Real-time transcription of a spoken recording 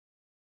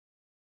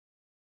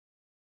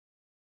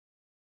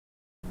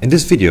In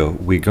this video,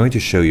 we're going to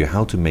show you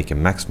how to make a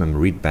Maxxmem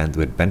Read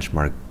Bandwidth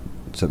benchmark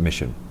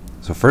submission.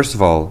 So first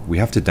of all, we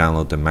have to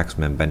download the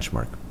Maxxmem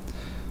benchmark.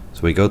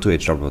 So we go to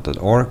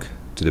HWBOT.org,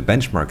 to the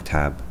benchmark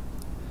tab,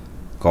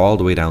 go all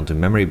the way down to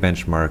memory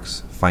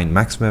benchmarks, find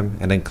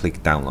Maxxmem, and then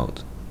click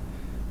download.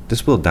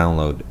 This will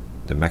download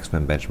the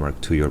Maxxmem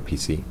benchmark to your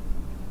PC.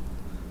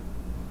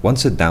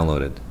 Once it's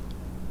downloaded,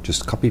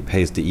 just copy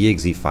paste the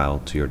exe file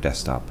to your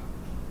desktop.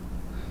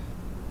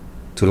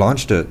 To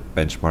launch the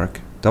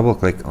benchmark, double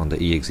click on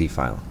the exe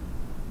file.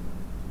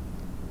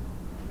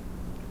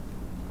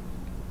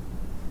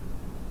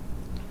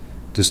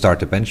 To start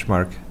the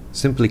benchmark,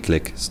 simply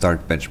click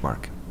Start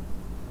Benchmark.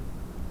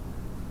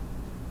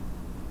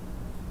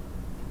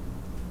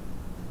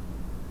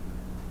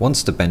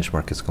 Once the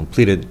benchmark is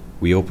completed,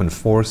 we open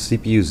 4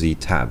 CPU-Z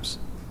tabs.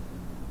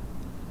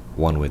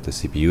 One with the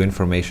CPU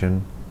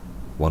information,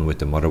 one with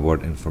the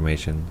motherboard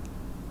information,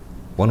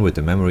 one with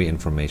the memory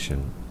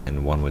information,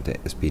 and one with the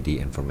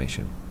SPD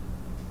information.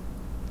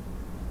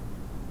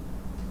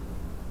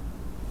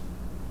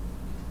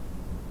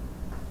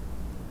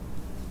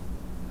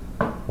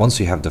 Once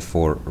you have the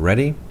 4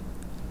 ready,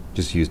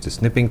 just use the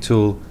snipping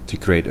tool to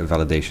create a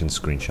validation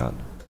screenshot.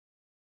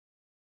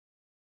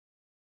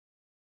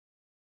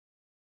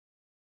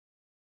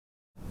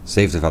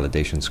 Save the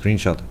validation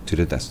screenshot to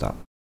the desktop.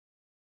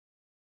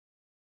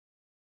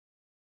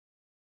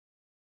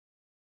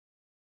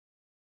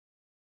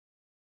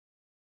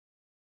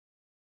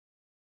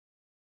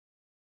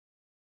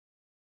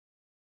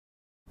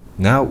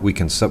 Now we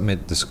can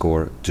submit the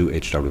score to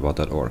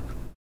HWBOT.org.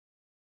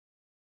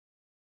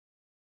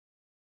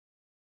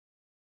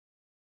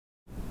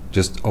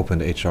 Just open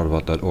the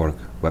HWBOT.org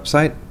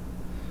website,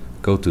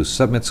 go to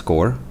Submit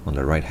Score on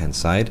the right hand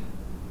side,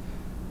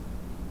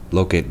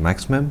 locate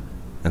Maxxmem,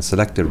 and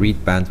select the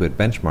Read Bandwidth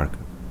benchmark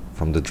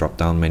from the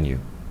drop-down menu.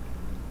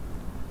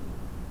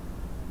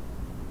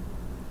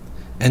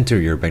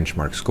 Enter your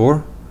benchmark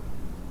score,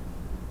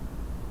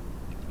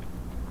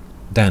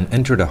 then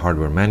enter the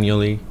hardware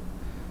manually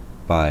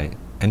by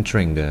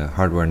entering the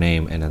hardware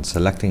name and then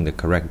selecting the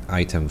correct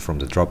item from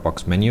the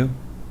Dropbox menu.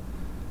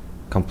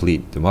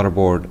 Complete the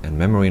motherboard and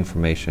memory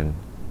information,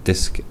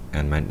 disk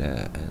and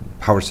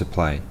power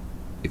supply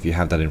if you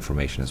have that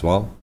information as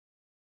well.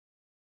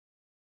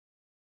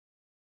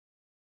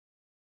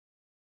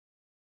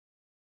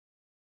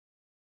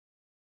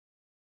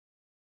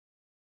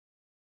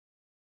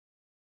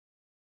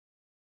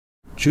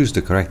 Choose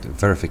the correct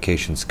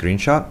verification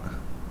screenshot.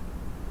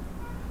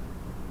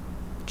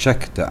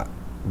 Check the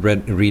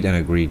read and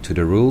agree to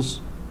the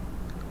rules.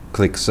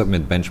 Click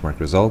Submit Benchmark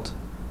Result.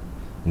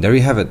 And there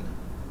you have it.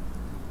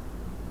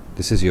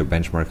 This is your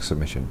benchmark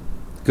submission.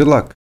 Good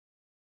luck!